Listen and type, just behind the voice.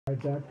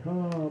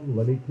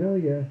Let me tell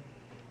you,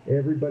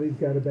 everybody's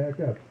got to back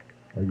up.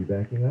 Are you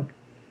backing up?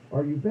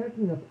 Are you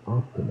backing up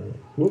optimally?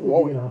 What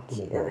would be an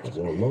optimal backup?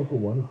 Well, a local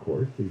one, of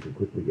course, so you can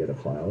quickly get a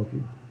file if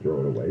you throw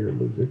it away or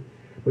lose it.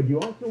 But you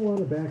also want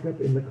to back up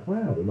in the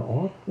cloud, an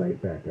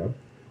off-site backup,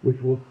 which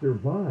will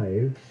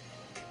survive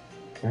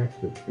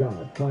acts of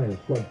God, fires,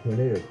 floods,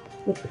 tornadoes.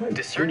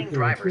 Discerning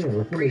drivers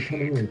will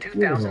appreciate the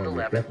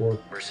 2011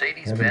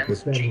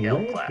 Mercedes-Benz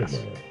GL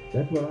class.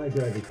 That's what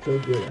iDrive is so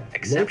good at.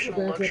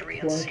 Exceptional luxury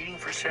and seating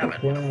for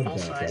 7 in a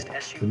full-sized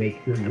SUV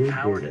and the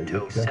power to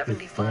tow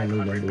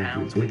 7,500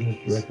 pounds with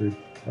ease. Records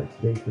are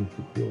safe and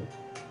secure.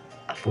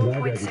 A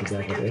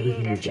 4.6-liter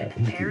V8 engine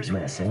pairs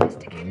with a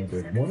sophisticated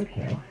There's one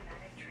account.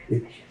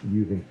 It's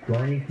using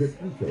strong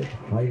encryption, so it's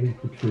highly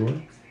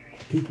secure.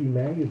 PC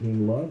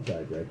Magazine loves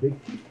iDrive. They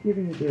keep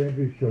giving it their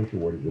Editor's Choice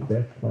Award as the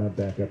best cloud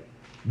backup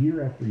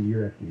year after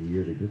year after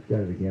year. They just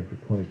got it again for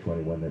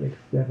 2021. That makes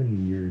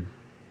 7 years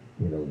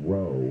in a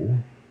row.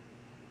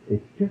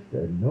 It's just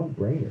a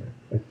no-brainer,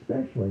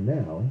 especially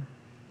now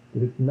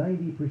that it's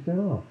 90%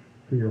 off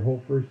for your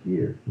whole first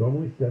year.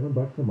 Normally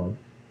 $7 a month.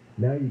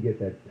 Now you get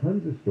that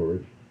tons of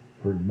storage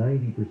for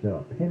 90%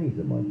 off, pennies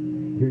a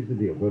month. Here's the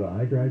deal. Go to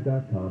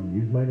iDrive.com.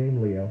 Use my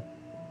name, Leo.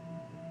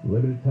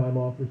 Limited time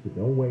offer, so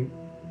don't wait.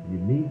 You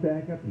need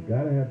backup, you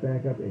gotta have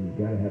backup, and you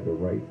gotta have the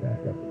right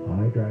backup.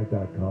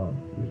 iDrive.com.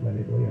 Use my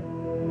name, Leo.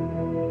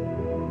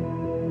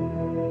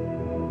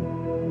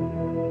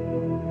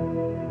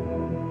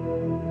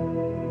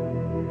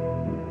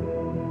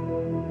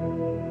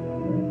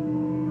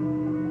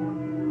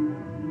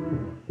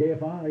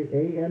 KFI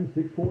AM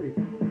 640.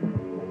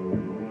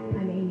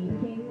 I'm Amy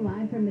King,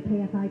 live from the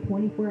KFI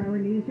 24-hour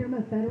newsroom.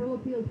 A federal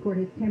appeals court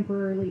has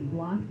temporarily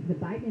blocked the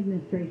Biden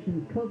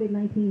administration's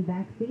COVID-19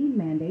 vaccine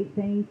mandate,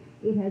 saying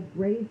it has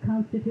grave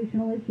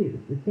constitutional issues.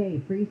 The stay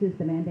freezes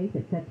the mandate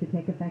that's set to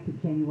take effect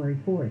January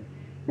 4th.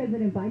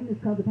 President Biden has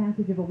called the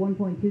passage of a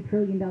 $1.2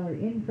 trillion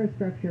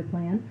infrastructure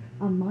plan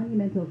a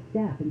monumental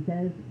step and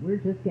says we're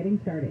just getting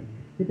started.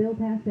 The bill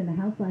passed in the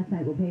House last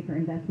night will pay for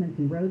investments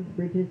in roads,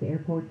 bridges,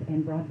 airports,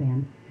 and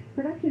broadband.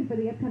 Production for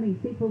the upcoming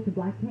sequel to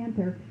Black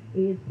Panther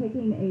is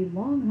taking a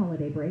long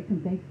holiday break from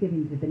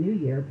Thanksgiving to the New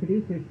Year.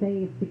 Producers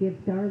say it's to give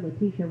star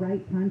Letitia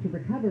Wright time to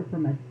recover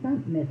from a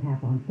stunt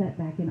mishap on set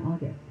back in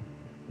August.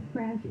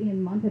 Crash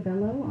in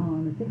Montebello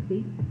on the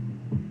 60.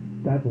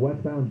 That's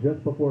westbound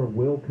just before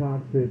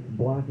Wilcox. It's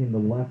blocking the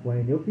left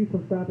lane. You'll see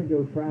some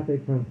stop-and-go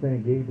traffic from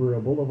San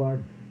Gabriel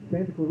Boulevard.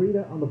 Santa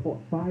Clarita on the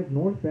 5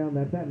 northbound,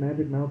 that's at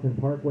Magic Mountain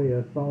Parkway.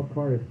 A stalled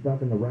car is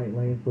stuck in the right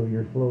lane, so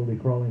you're slowly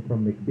crawling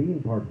from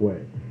McBean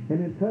Parkway. And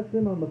in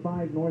Tustin on the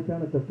 5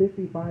 northbound, at the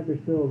 55, there's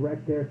still a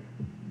wreck there,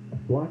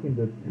 blocking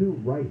the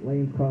 2 right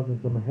lanes, causing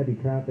some heavy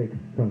traffic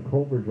from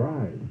Culver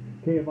Drive.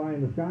 KFI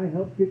in the Sky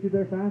helps get you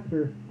there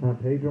faster. I'm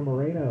Pedro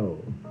Moreno.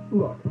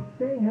 Look,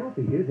 staying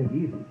healthy isn't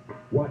easy.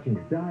 Watching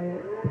your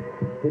diet,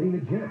 hitting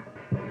the gym,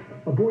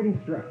 avoiding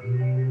stress.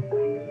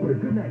 But a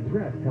good night's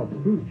rest helps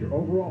boost your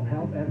overall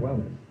health and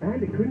wellness.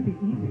 And it couldn't be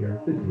easier.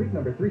 The Sleep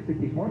Number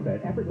 360 Smart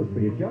Bed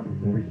effortlessly adjusts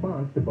and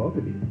responds to both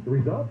of these. The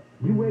result?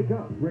 You wake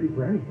up ready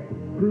for anything.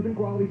 Proven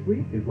quality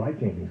sleep is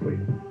life-changing sleep.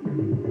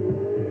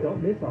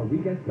 Don't miss our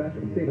weekend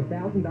special. Save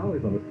 $1,000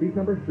 on the Sleep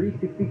Number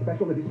 360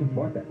 Special Edition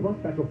Smart Bed, plus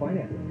special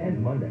financing.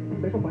 And Monday.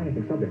 Special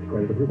financing subject to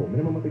credit approval.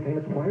 Minimum monthly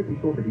payments required. See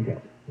store for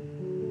details.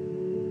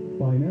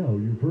 By now,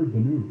 you've heard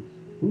the news.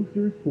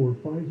 Boosters for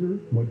Pfizer,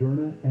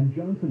 Moderna, and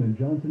Johnson &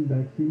 Johnson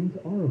vaccines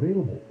are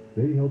available.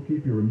 They help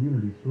keep your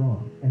immunity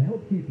strong and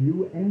help keep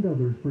you and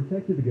others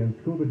protected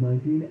against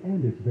COVID-19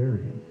 and its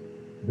variants.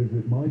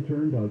 Visit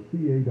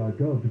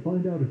myturn.ca.gov to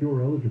find out if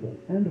you're eligible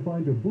and to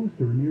find a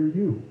booster near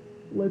you.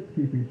 Let's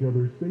keep each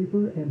other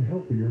safer and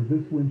healthier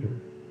this winter.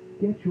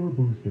 Get your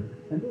booster,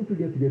 and don't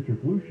forget to get your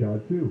flu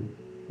shot too.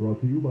 Brought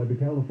to you by the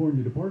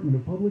California Department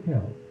of Public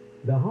Health.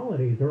 The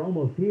holidays are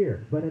almost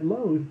here, but at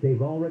Lowe's,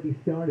 they've already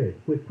started,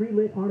 with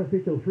pre-lit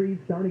artificial trees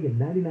starting at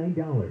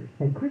 $99,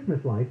 and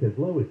Christmas lights as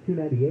low as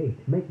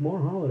 $2.98. Make more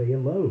holiday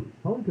at Lowe's.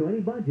 Home to any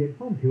budget,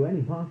 home to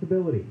any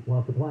possibility.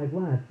 While supplies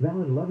last,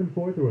 valid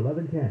 11/4 through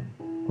 11/10.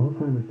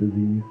 Alzheimer's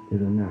disease is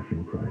a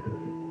national crisis.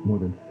 More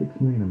than 6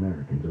 million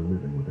Americans are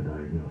living with the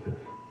diagnosis.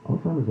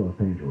 Alzheimer's Los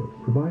Angeles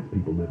provides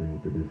people living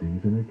with the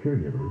disease and their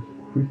caregivers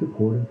free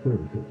support and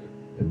services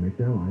to make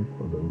their life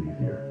a little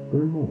easier.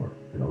 Learn more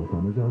at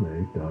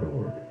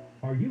alzheimersla.org.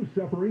 Are you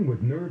suffering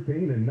with nerve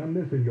pain and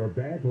numbness in your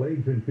back,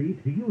 legs, and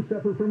feet? Do you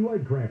suffer from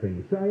leg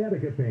cramping,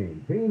 sciatica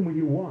pain, pain when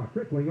you walk,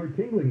 prickling or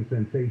tingling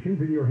sensations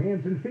in your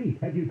hands and feet?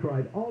 Have you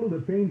tried all of the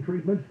pain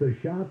treatments, the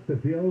shots, the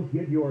pills,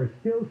 yet you are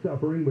still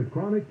suffering with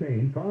chronic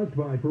pain caused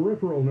by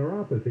peripheral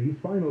neuropathy,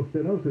 spinal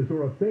stenosis,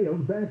 or a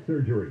failed back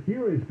surgery?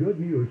 Here is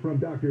good news from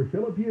Dr.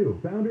 Philip Yu,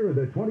 founder of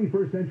the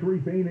 21st Century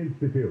Pain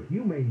Institute.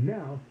 You may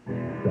now...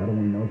 God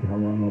only knows how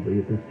long I'll be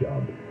at this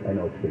job. I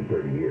know it's been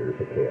 30 years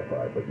at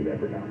KFI, but you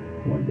never know.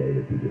 One day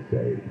that you just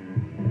say,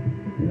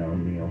 you know,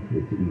 Neil,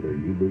 it's either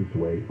you lose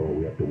weight way, or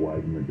we have to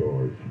widen the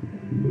doors.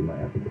 We might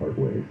have to part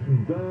ways.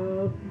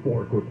 The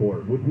Fork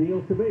Report with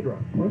Neil Saavedra.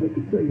 Or they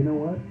could say, you know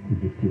what?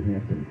 You're just too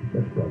handsome.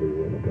 That's probably the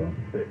way to go.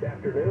 This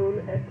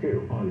afternoon at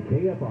 2 on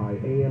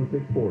KFI AM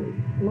 640.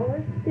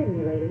 More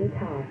stimulating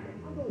talk.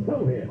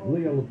 So here,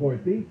 Leo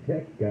Laporte, the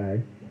tech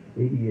guy,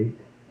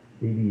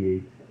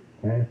 8888.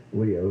 Ask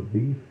Leo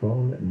the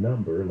phone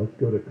number. Let's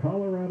go to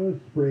Colorado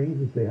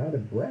Springs and say hi to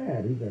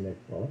Brad. He's our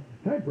next caller.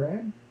 Hi,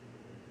 Brad.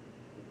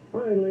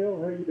 Hi,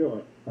 Leo. How you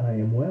doing? I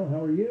am well.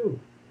 How are you?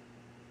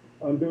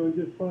 I'm doing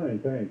just fine,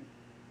 thanks.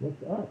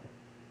 What's up?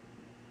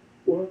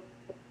 Well,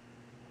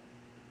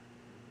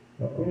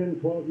 Uh-oh. 10,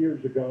 12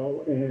 years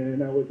ago,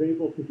 and I was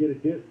able to get a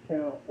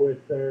discount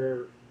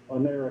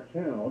on their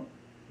account,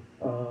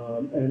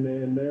 and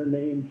then their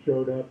name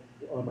showed up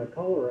on my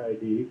caller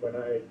ID when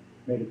I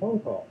made a phone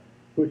call,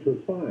 which was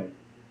fine.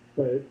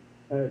 But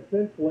I've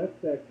since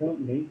left that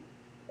company,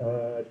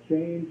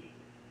 changed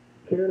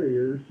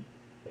carriers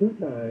 2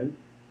 times,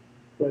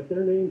 but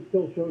their name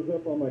still shows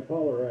up on my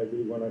caller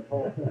ID when I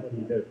call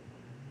somebody new.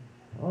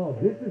 Oh,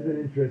 this is an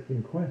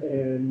interesting question.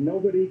 And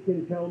nobody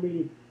can tell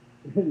me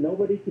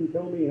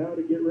how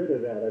to get rid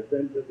of that.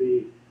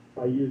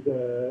 I use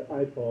an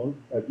iPhone.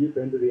 I've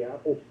been to the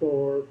Apple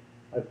Store.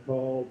 I've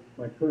called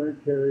my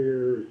current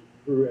carriers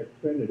through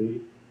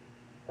Xfinity,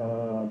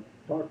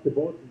 talked to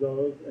both of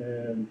those,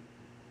 and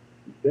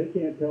they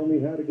can't tell me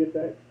how to get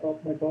that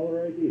off my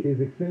caller ID. Is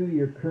Xfinity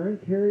your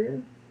current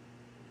carrier?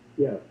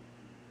 Yes.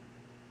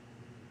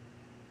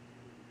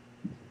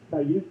 I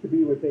used to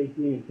be with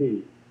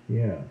AT&T.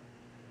 Yeah.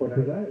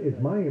 Because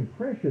it's my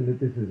impression that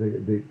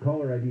the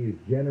caller ID is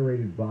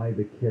generated by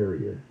the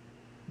carrier.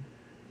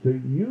 So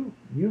you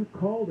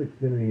called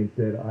Xfinity and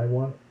said, I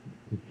want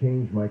to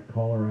change my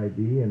caller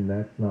ID, and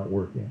that's not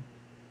working.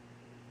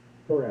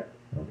 Correct.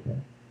 Okay.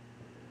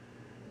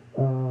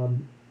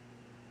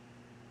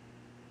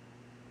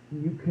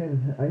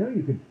 I know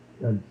you could,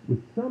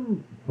 with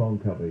some phone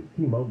companies,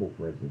 T-Mobile,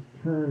 for instance,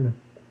 turn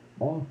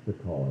off the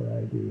caller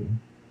ID.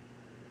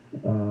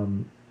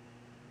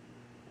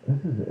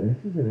 This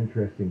is an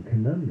interesting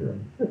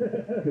conundrum,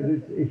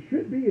 because it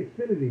should be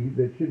Xfinity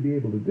that should be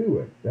able to do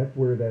it. That's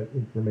where that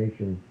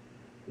information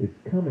is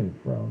coming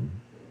from.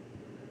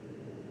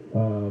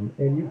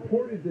 And you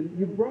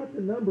brought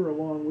the number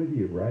along with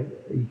you, right?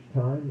 Each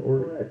time,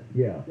 or correct.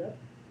 Yeah. Yep.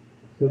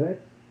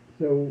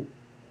 So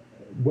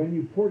when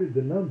you ported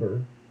the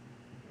number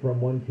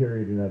from one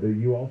carrier to another,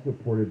 you also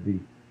ported the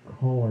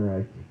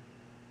caller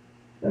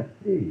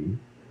ID.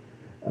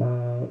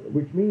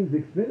 Which means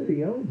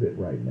Xfinity owns it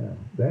right now.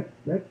 That's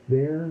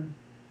their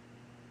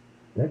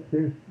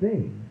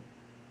thing.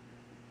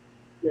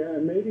 Yeah,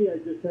 and maybe I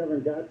just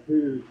haven't got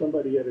to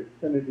somebody at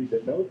Xfinity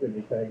that knows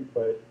anything,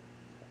 but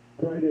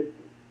I tried it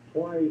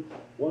twice,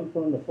 once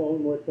on the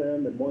phone with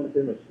them and once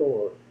in a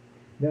store.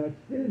 Now,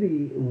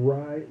 Xfinity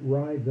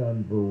rides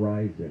on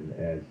Verizon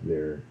as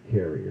their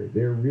carrier.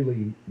 They're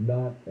really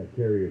not a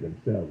carrier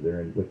themselves.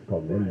 They're in what's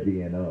called an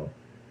MVNO.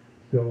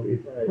 So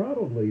it's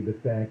probably the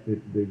fact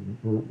that the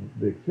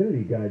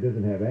Xfinity guy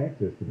doesn't have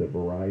access to the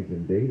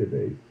Verizon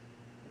database.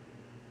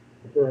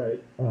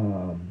 Right.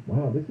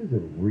 Wow, this is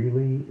a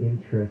really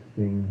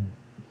interesting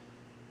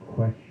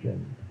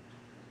question.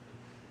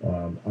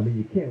 I mean,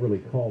 you can't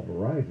really call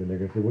Verizon. They're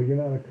going to say, well, you're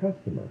not a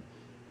customer.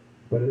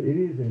 But it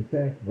is, in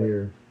fact,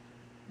 their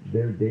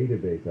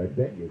database. I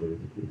bet you that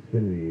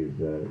Xfinity is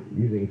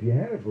using. If you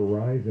had a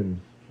Verizon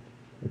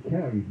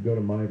account, you could go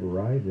to My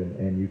Verizon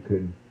and you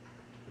could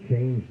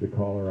change the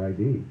caller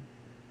ID,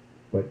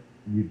 but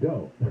you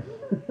don't.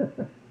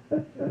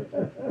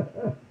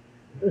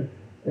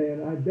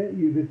 And I bet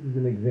you this is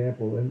an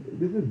example, and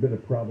this has been a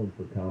problem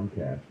for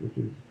Comcast, which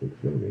is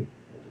Xfinity,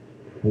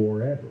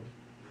 forever,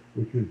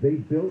 which was they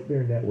built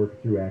their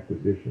network through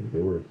acquisitions.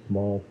 They were a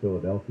small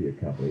Philadelphia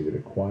company that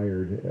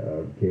acquired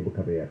cable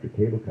company after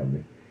cable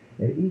company,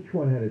 and each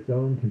one had its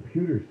own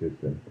computer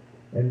system.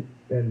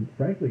 And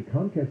frankly,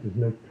 Comcast is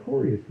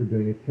notorious for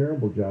doing a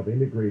terrible job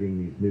integrating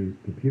these new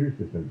computer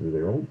systems into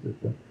their old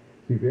system.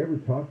 So if you ever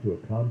talk to a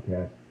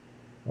Comcast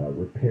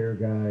repair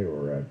guy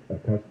or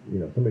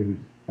somebody who's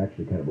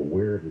actually kind of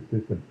aware of the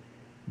system,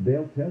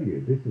 they'll tell you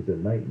this is a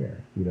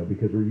nightmare,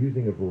 because we're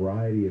using a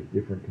variety of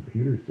different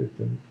computer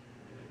systems.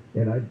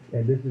 And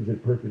this is a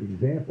perfect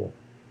example.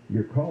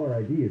 Your caller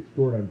ID is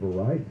stored on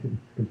Verizon's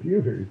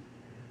computers.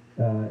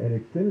 And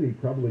Xfinity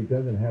probably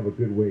doesn't have a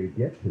good way to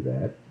get to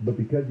that, but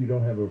because you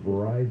don't have a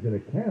Verizon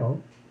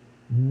account,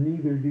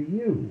 neither do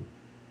you.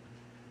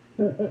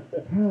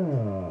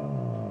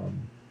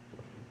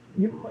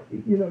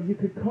 You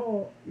could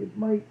call, it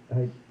might,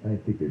 I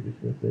think they're just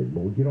going to say,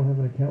 well, you don't have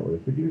an account with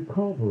us, but you could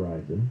call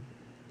Verizon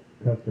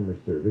customer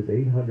service,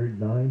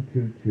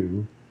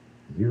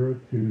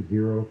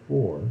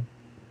 800-922-0204.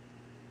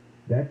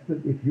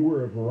 If you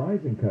were a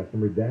Verizon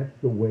customer, that's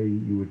the way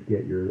you would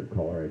get your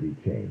caller ID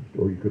changed,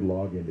 or you could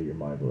log into your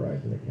My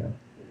Verizon account.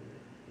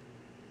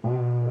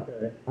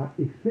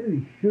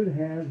 Xfinity should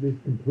have this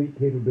complete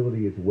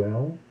capability as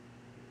well,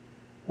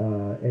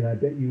 and I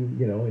bet you,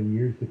 in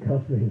years to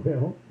come they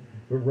will.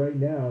 But right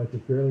now, it's a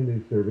fairly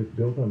new service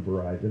built on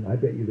Verizon. I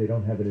bet you they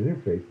don't have an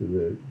interface to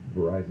the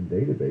Verizon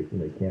database,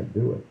 and they can't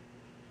do it.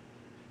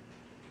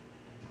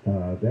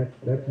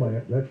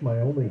 That's my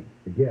only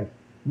guess.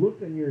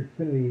 Look in your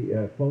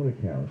Xfinity phone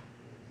account.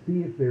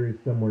 See if there is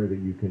somewhere that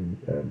you can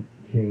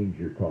change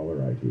your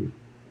caller ID.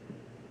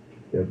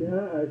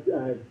 Yeah, I've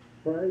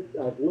tried.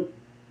 I've looked.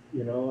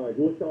 I've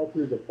looked all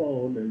through the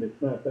phone, and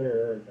it's not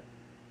there.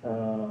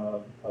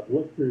 I've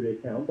looked through the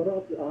account, but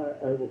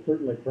I will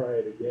certainly try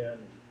it again.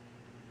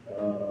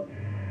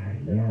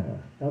 Yeah.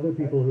 Other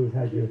people who've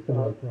had a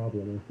similar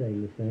problem are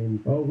saying the same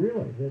thing. Oh,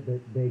 really? That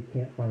they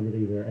can't find it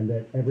either, and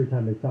that every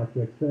time they talk to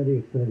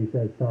Xfinity, Xfinity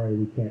says, sorry,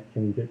 we can't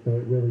change it. So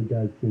it really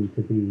does seem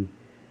to be,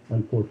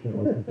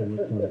 unfortunately, something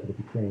that's not able to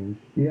be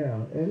changed.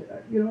 Yeah, and,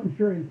 I'm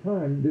sure in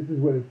time, this is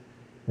what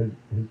has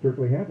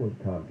historically happened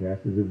with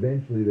Comcast, is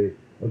eventually they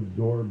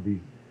absorb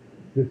these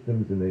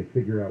systems and they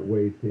figure out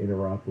ways to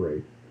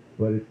interoperate.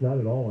 But it's not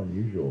at all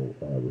unusual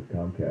with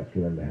Comcast for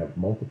them to have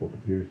multiple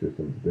computer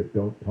systems that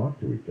don't talk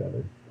to each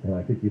other. And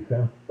I think you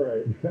found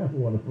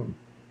one of them.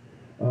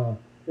 I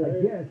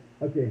guess,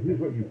 okay, here's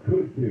what you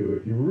could do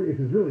if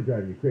it's really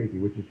driving you crazy,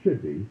 which it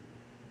should be,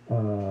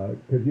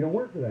 because you don't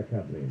work for that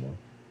company anymore,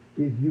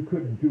 is you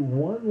could do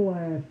one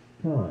last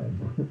time.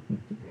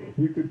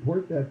 You could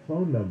port that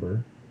phone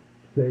number,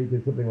 say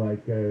to something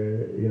like,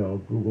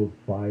 Google's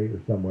Fi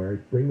or somewhere,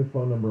 bring the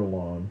phone number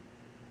along,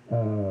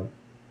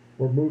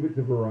 or move it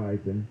to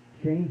Verizon,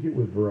 change it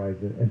with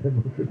Verizon, and then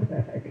move it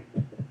back.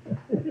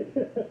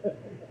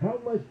 How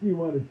much do you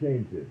want to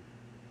change it?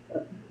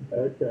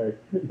 Okay.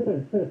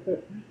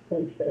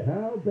 Okay.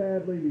 How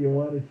badly do you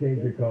want to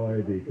change your caller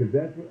ID? Because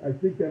I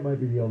think that might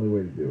be the only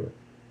way to do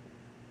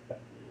it.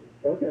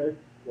 Okay.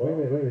 Well,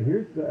 wait a minute.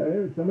 Here's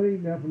somebody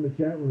now from the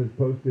chat room has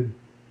posted.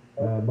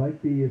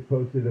 Mike B has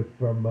posted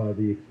from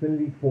the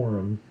Xfinity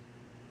forums.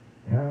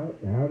 How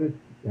to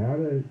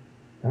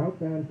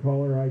outbound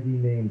caller ID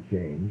name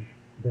change.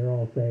 They're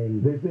all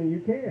saying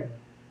you can't.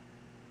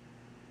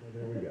 So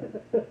there we go.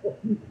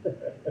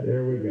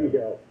 There we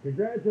go.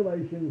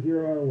 Congratulations,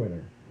 you're our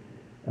winner.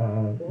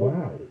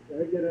 Wow.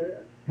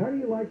 How do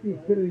you like the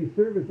Xfinity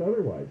service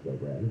otherwise, though,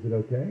 Brad? Is it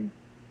okay?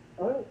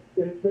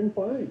 It's been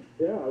fine.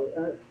 Yeah,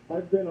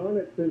 I've been on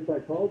it since I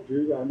called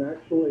you. I'm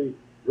actually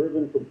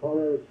driven from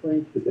Colorado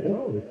Springs today.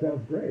 Oh, that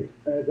sounds great.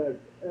 As I've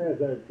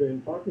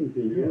been talking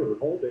to you or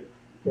holding.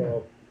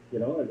 So,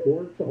 it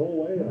works the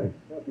whole way. Nice. And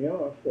cut me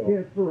off. So.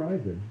 Yeah, it's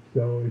Verizon,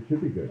 so it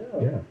should be good.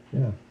 Yeah.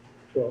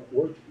 So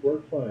it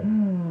works fine.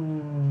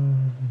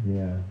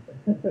 Yeah.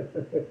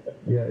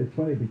 Yeah, it's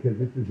funny because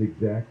this is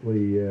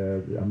exactly,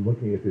 I'm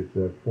looking at this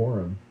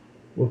forum.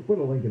 We'll put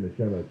a link in the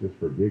show notes just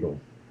for giggles.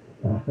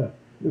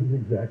 This is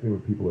exactly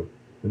what people are,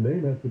 the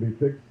name has to be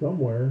fixed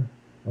somewhere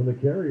on the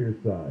carrier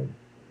side.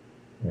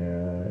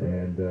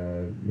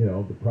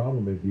 The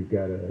problem is you've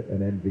got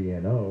an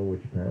MVNO,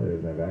 which apparently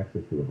doesn't have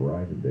access to the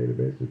Verizon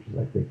database, which is,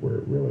 I think, where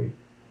it really,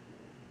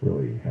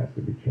 really has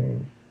to be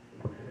changed.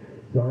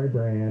 Sorry,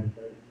 Brad.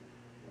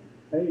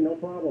 Hey, no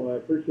problem. I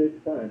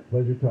appreciate the time.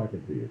 Pleasure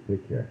talking to you.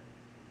 Take care.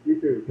 You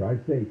too.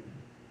 Drive safe.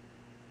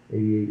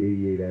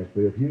 8888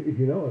 Ashley. If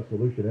you know a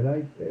solution,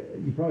 and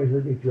you probably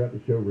heard me throughout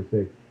the show where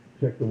say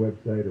check the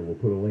website, or we'll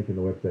put a link in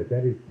the website.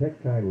 That is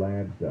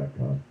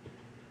techguylabs.com.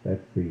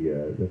 That's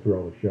where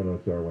all the show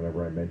notes are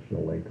whenever I mention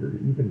a link or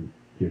even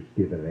just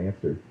give an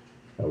answer.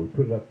 We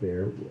put it up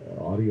there,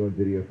 audio and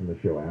video from the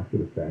show after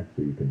the fact,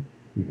 so you can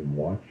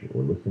watch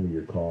or listen to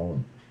your call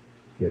and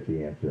get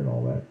the answer and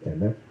all that.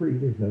 And that's free.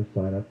 There's no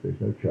sign up.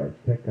 There's no charge.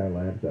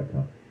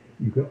 techguylabs.com.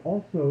 You can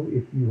also,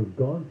 if you have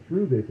gone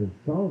through this and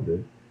solved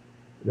it,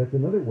 that's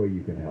another way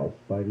you can help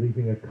by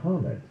leaving a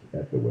comment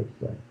at the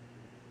website.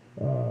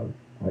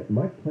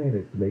 My plan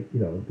is to make,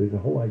 there's a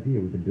whole idea,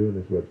 we've been doing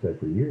this website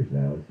for years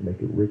now, is to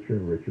make it richer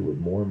and richer with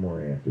more and more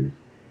answers.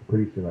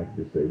 Pretty soon I can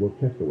just say, well,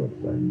 check the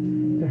website.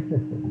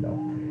 No.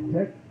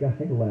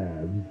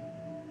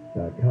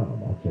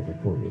 techguylabs.com. I'll check it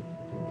for you.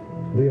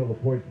 Leo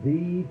Laporte,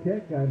 the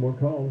Tech Guy. More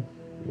calls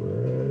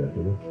right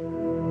after this.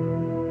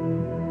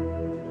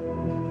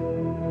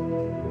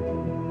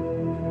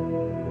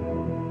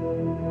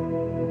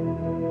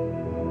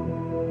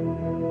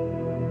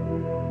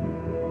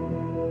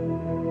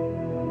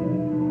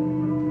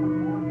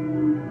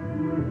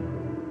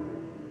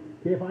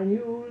 KFI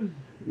News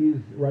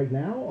is right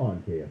now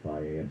on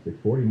KFI AM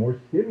 640. More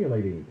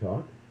stimulating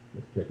talk.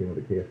 Let's check in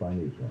with the KFI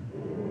Newsroom.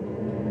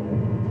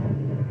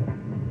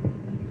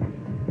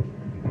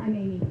 I'm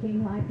Amy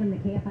King, live from the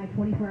KFI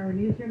 24-hour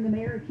newsroom. The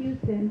mayor of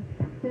Houston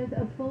says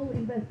a full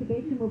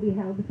investigation will be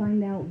held to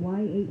find out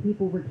why 8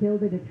 people were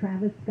killed at a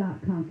Travis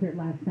Scott concert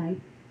last night.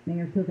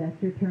 Mayor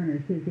Sylvester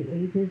Turner says the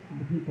ages of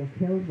the people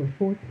killed were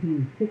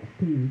 14,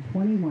 16,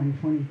 21,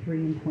 23,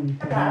 and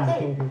 27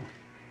 years old.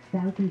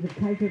 Thousands of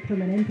Kaiser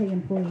Permanente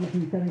employees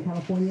in Southern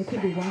California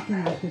could be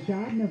walking off the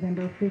job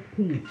November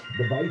 15th.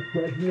 The vice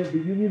president of the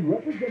union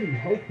representing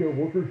healthcare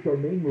workers,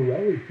 Charmaine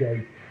Morelli,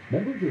 says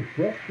Members are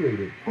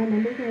frustrated. Our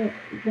members are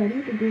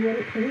ready to do what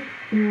it takes,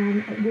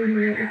 and we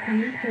knew it was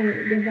time to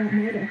give that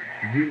notice.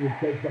 Union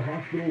says the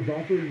hospital is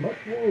offering much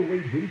lower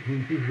wage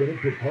increases than it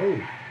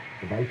proposed.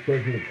 The Vice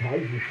President of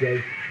Kaiser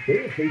says they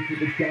are faced with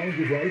the challenge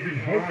of rising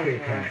health care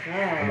costs,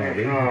 and that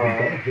wages and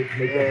benefits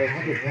make up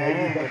half of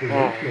Kaiser's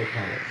operational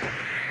costs.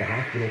 The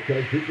hospital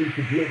says this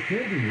deal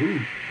can be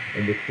reached,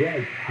 and the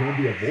strike can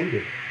be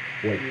avoided.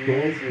 Like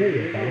Storm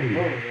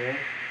KFI.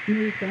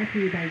 News brought to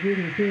you by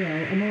Zero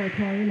Zero. A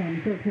moratorium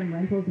on short-term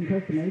rentals in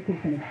Costa Mesa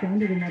has been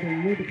extended another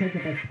year because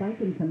of a spike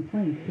in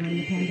complaints during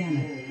the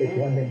pandemic. It's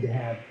one thing to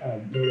have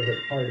neighborhood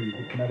parties.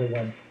 It's another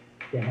one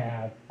to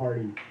have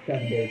parties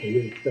 7 days a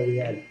week. So we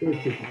had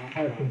issues with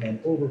parking and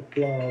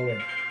overflow and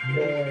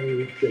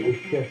noise. It was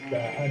just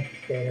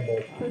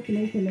unsustainable. Costa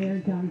Mesa Mayor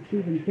John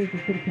Stevens says the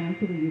city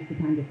council will use the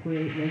time to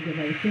create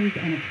regulations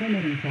and a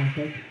permitting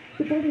process.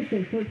 Supporters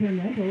say short-term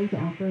rentals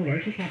offer a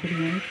way for property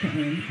owners to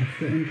earn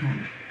extra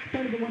income.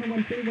 Part of the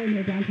 101 freeway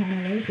near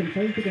downtown LA has been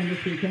closed again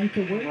this weekend,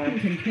 so work can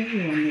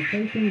continue on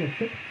replacing the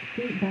 6th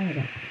Street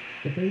viaduct.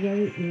 The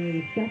freeway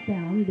is shut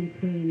down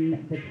between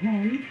the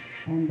 10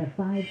 and the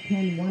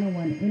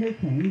 510-101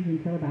 interchange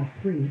until about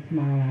 3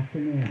 tomorrow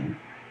afternoon.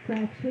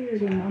 Tracks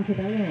cleared in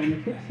Montebello on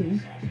the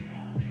 60.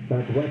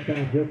 Back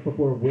westbound just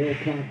before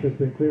Wilcox has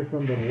been cleared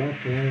from the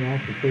left lane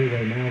off the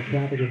freeway. Now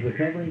traffic is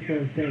recovering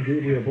from San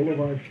Gabriel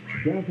Boulevard.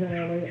 Downtown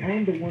LA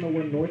on the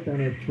 101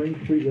 northbound at Spring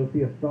Street, you'll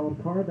see a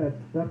stalled car that's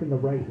stuck in the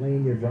right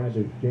lane. Your drive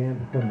is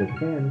jammed from the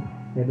 10.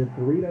 And in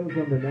Cerritos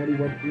on the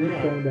 91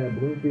 eastbound at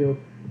Bloomfield,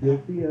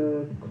 you'll see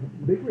a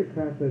big rig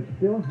crash that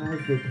still has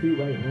the 2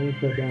 right lanes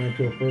shut down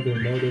until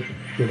further notice.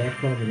 So that's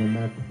causing a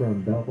mess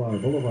from Bellflower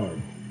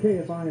Boulevard.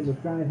 KFI in the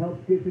Sky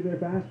helps get you there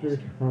faster.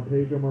 I'm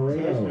Pedro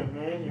Moreno.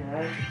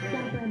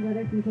 Southland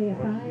weather from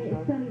KFI.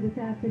 It's sunny this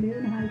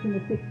afternoon. Highs in the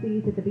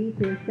 60s at the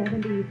beaches,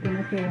 70s for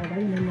Metro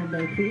LA and Inland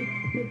OC,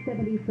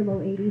 mid-70s to low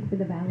 80s for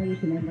the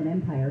valleys and Inland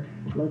Empire.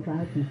 Low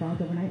clouds and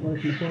fog overnight, lows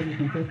in the 40s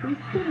and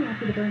 50s. Shortly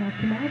after the burn-off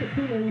tomorrow, but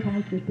cooler with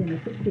highs just in the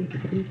 60s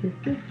at the beaches,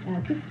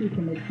 60s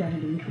to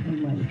mid-70s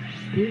inland.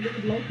 We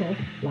read local.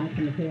 Live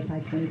from the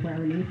KFI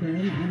 24-hour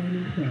newsroom, I'm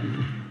Amy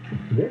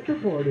Kim. This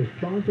report is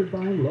sponsored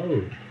by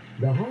Lowe's.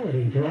 The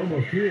holidays are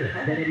almost here,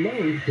 but at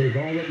Lowe's, they've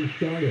already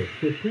started,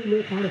 with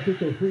pre-lit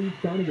artificial trees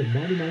starting at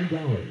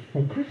 $99,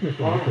 and Christmas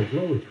lights as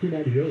low as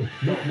 $2.98.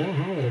 Make more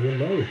holiday at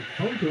Lowe's.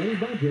 Home to any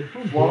budget,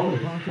 home to any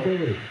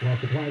possibility. While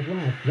supplies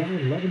last,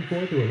 valid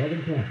 11/4 through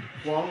 11/10.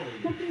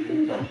 Checking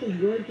things off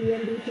of your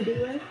DMV to-do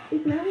list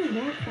is now a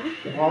lot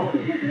faster,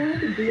 because now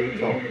the DMV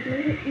has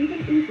made it even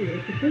easier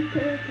to take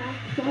care of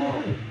tasks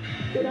online.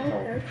 It all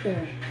starts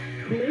there.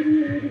 Maybe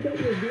you need to get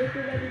your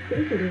vehicle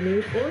registration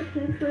renewed or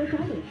transfer a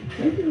title.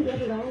 You can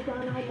get it all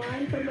done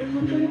online from the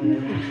comfort of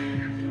your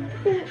home.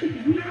 So if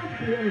you have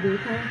DMV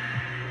tasks,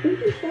 you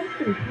can spend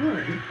some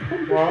time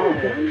and get them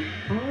done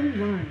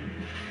online.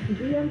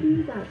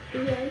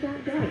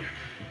 dmv.ca.gov.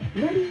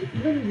 Ready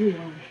when you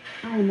are.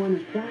 I am one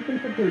of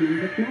thousands of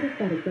women with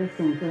metastatic breast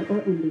cancer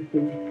or MBC,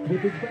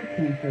 which is breast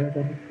cancer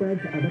that has spread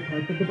to other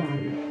parts of the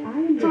body. I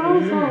am using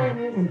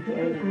and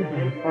taking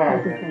Ibrance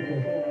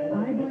contraceptive.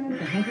 Ibrance,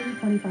 a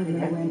 125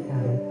 milligram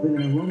tablet with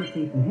an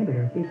aromatase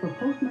inhibitor, is for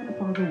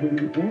postmenopausal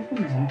women and for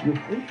men with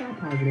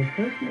HR-positive,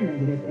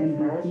 HER2-negative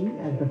MBC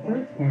as the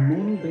first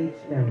hormonal-based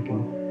therapy.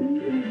 Be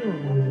in your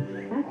wellness.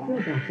 Ask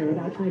your doctor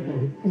about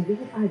Ibrance and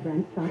visit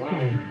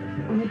Ibrance.com.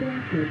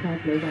 Ibrance may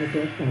cause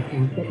low-dose cell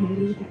counts that may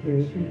lead to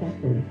serious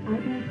infections.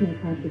 Ibrance may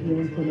cause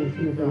severe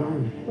inflammation of the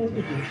lungs.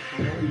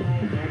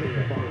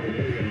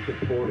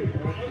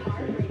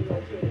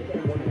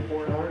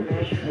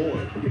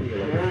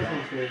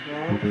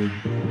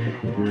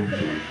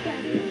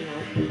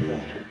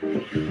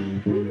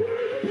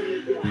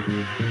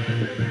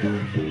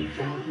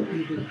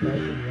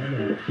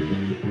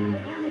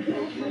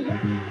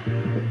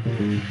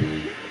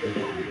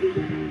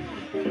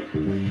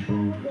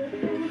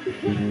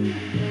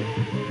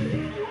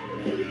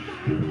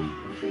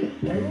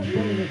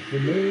 The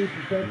name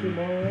Professor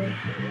Moore,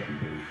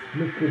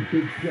 Mr.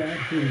 Big Jack,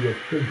 who you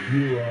think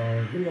you are.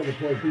 We have a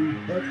play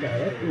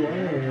that's who I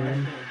am.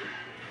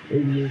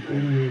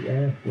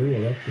 8888 Leo,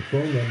 that's the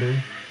phone number.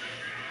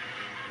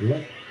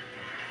 Lex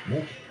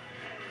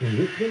from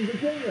Richmond,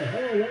 Virginia.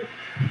 Hello, Lex.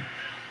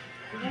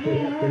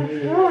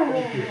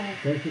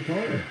 Thanks for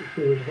calling.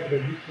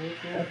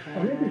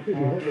 I'm interested in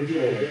what they do to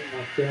get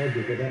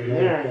nostalgic about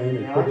that phone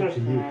and put it to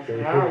use. So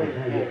how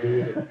you do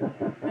it.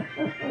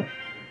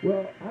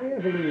 Well, I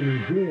have a little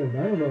museum.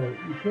 I don't know,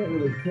 you can't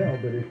really tell,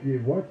 but if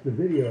you watch the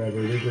video of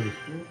it, there's a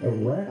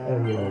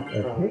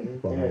case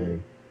behind me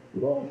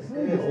with all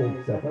kinds of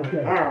old stuff. I've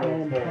got a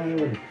Palm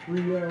Pilot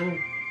Trio.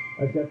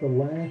 I've got the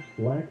last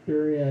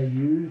BlackBerry I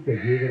used. I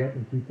gave it up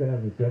in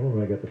 2007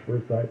 when I got the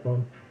first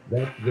iPhone.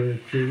 That's there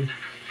too.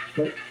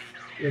 But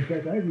in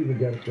fact, I've even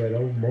got that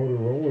old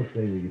Motorola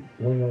thing that you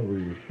sling over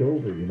your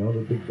shoulder, you know,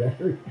 the big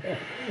battery.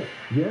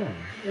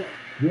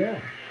 Yeah.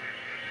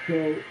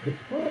 So the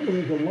problem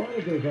is a lot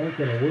of those aren't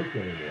going to work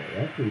anymore.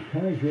 Actually, it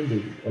ties into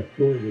a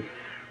story that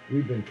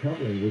we've been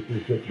covering, which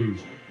is that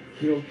the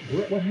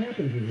what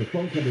happens is the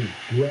phone companies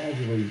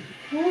gradually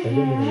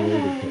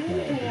eliminated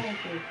technology.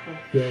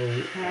 So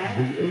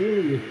the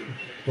earliest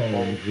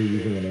phones were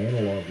using an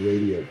analog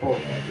radio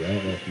technology. I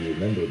don't know if you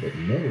remember, but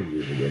many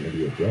years ago,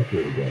 maybe a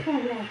decade ago,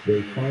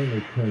 they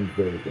finally turned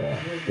those off.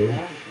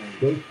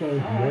 Those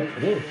phones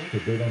won't work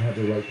because they don't have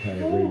the right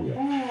kind of radio.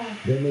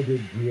 Then they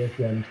did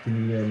GSM,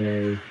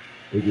 CDMA,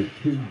 they did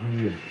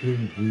 2G and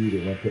 3G,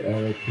 they went to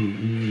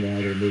LTE, now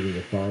they're moving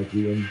to 5G,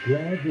 and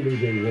gradually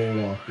they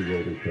roll off the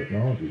older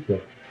technology. So,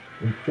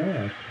 in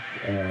fact,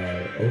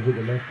 over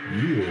the next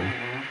year,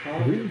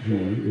 3G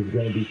is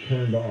going to be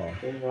turned off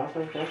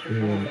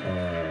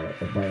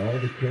by all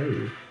the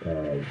carriers.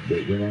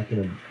 They're not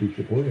going to be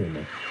supported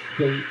anymore.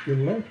 So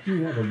unless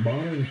you have a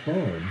modern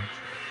phone,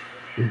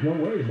 there's no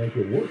way to make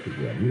it work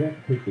again. You have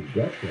to take the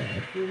guts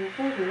out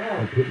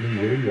and put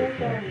new radio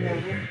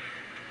transmitters.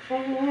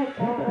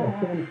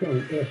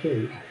 Samsung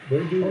S8,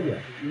 they do. Oh,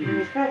 yeah.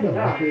 No,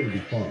 I think it'd be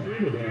fine.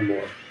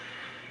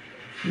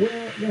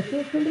 Well, now, so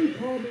somebody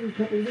called me a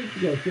couple of weeks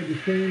ago, said the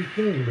same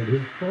thing, that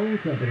his phone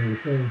company was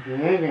saying, I don't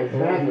know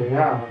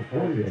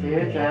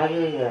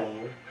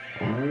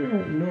I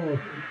don't know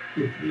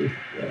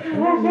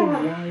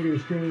why they're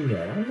saying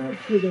that. I'm not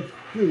sure that's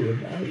true.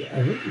 And I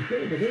hate to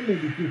say it, but they may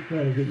be just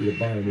trying to get you to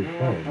buy a new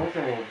phone.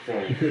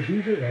 Because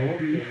these are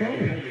LTE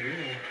phones.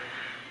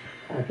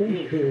 I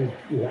think there's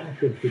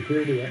lack of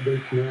security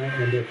updates now,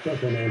 and they're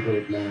stuck on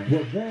Android 9.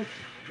 Well, that's,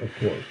 of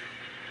course.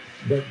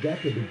 But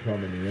that's a big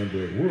problem in the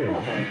Android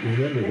world.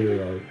 Remember,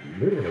 there are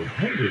literally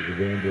hundreds of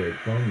Android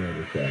phone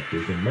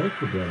manufacturers, and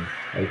most of them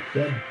are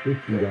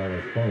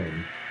sub-$50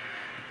 phones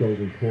sold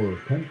in poorer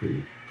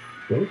countries.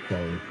 Those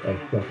phones are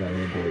stuck on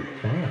Android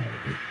 5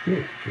 or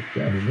 6 or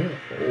 7. I mean, they're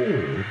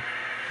old.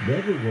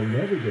 Will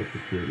never get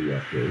security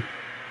updates.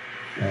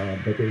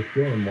 But they're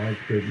still in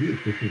widespread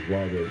use. This is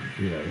why there's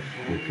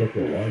such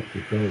a large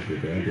percentage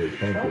of Android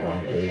phones that are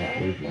on old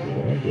versions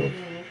of Android.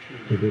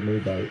 Because they're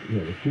made by,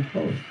 the cheap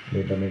phones,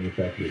 made by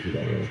manufacturers who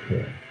don't really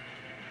care.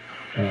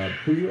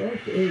 For your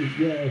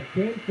S8,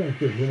 Samsung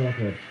says we're not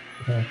going to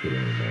pass it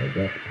anymore.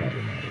 That's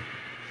problematic.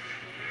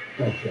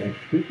 Okay.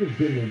 This has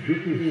been the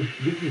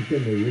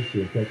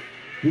issue. In fact,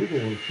 Google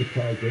has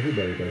surprised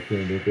everybody by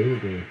saying that they were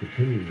going to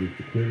continue to do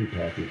security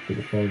patches for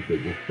the phones they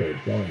just started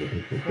selling the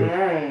Pixel 6 for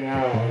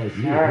 5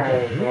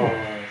 years.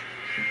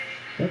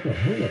 That's a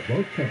hurdle.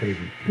 Most companies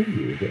in 2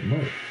 years at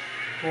most.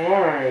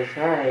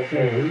 So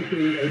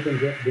roofing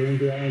opens up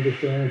danger, I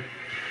understand.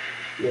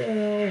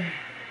 Well,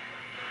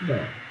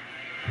 no.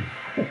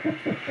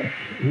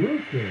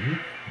 Roofing,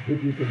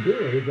 if you can do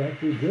it, is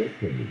actually a great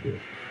thing to do.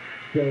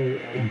 So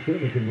you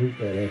certainly can root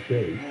that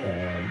S8.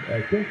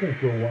 Samsung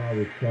for a while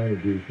was trying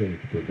to do things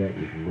to prevent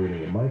you from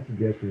rooting it. My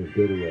suggestion is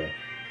go to a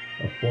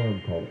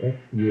forum called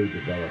XDA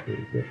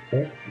Developers. That's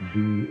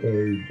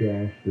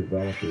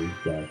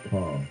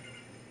xda-developers.com.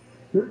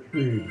 Search for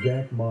your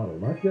exact model,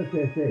 not just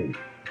S8,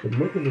 but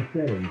look in the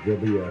settings.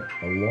 There'll be a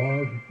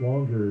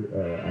longer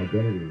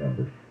identity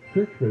number.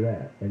 Search for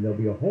that, and there'll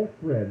be a whole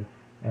thread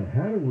on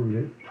how to root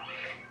it.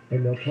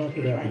 And they'll talk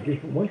about the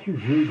different, once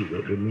you've rooted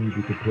it, it means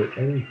you can put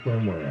any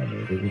firmware on there.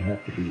 It doesn't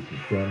have to be from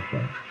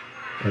Samsung.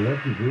 And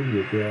once you've rooted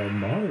it, there are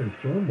modern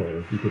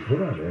firmwares you could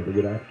put on there that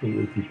would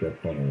absolutely keep that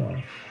phone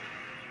alive.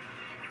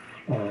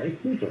 All right,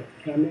 super.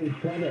 I mean,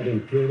 try that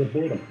and clear the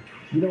boredom.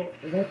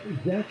 That's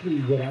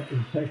exactly what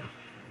in fact,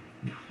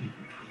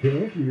 to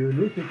answer your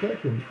initial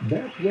question,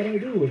 that's what I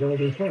do with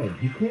older phones.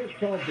 You can't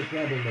solve the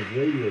problem of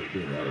radios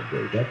being out of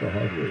date. That's a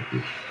hardware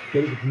issue.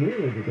 But if it's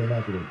merely that they're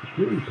not getting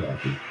security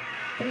patches,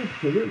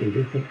 absolutely.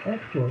 There's some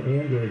excellent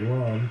Android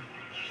ROMs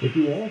that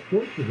do all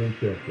sorts of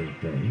interesting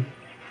things.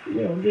 A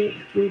lot of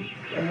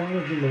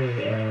them are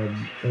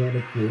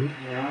amateurs.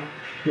 Yeah.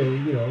 So,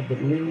 but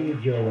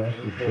Lineage OS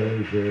is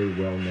very, very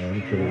well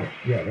known. So,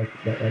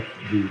 that's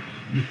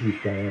used to be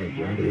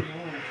Cyanogen, but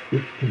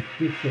it's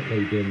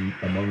consistently been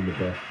among the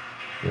best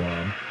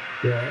ROMs.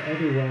 There are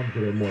other ROMs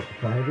that are more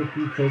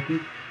privacy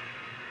focused.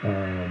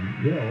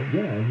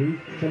 And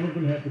some of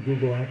them have the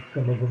Google apps,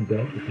 some of them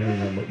don't,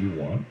 depending on what you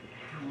want.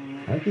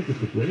 I think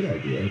it's a great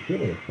idea, and it's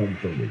really a fun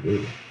thing to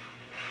do.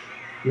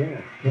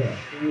 Yeah. Look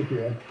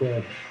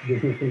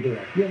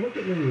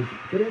at Lineage.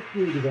 But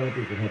XDA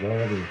Developers will have all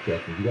the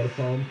instructions. You got to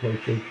follow them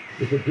closely.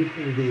 It's a good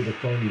thing to do with a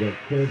phone you don't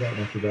care that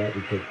much about,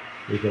 because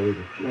there's always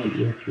a slight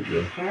risk that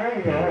you're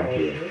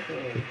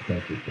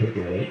expensive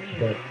paperweight.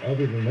 But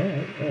other than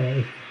that,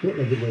 it's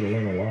certainly a good way to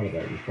learn a lot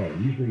about your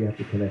phone. Usually you have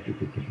to connect it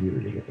to the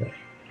computer to get that.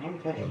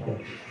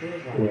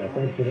 Well,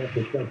 thanks for that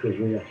perspective,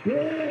 Leah.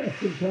 Yeah, it's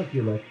good to talk to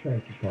you, Lex.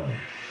 Thanks for calling.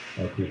 I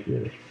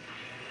appreciate it.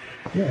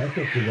 Yeah, that's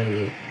actually one of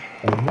the...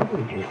 I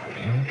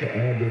have to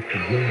add this to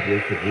Jim's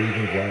list of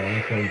reasons why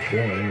iPhone's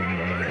boring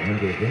and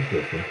Android's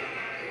interesting.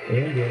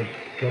 Android,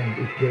 from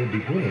its very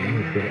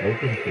beginning, has been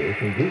open source,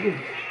 and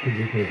Google's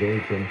position has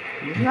always been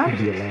you should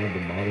be allowed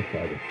to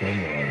modify the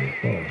firmware on your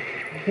phone.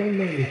 Some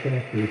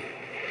manufacturers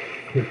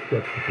take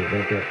steps to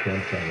prevent that.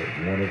 Samsung is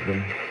one of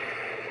them.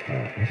 I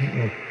don't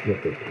know what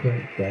the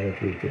current status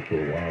is, but for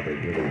a while they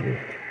really were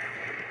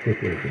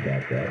stickers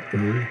about that.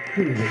 And it is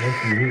true that once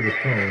you read a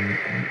phone,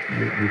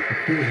 your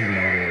security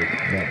model is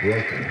not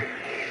broken.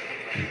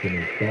 You can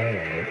install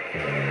on it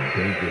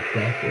dangerous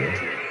software,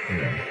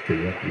 so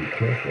you have to be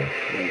careful.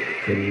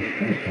 But it was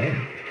kind of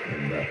fun.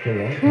 And for a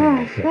long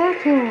time,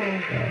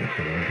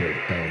 some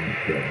Android phones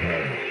that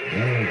had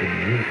not only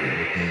been users,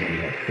 which means you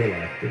have full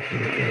access to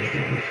the phone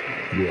because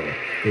you are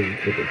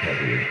what they call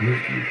the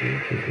root user,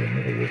 which is in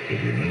other words, the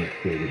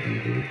administrative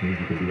user, which means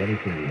you can do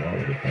anything you want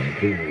with the phone,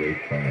 including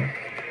erase files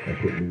and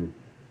put new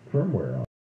firmware on.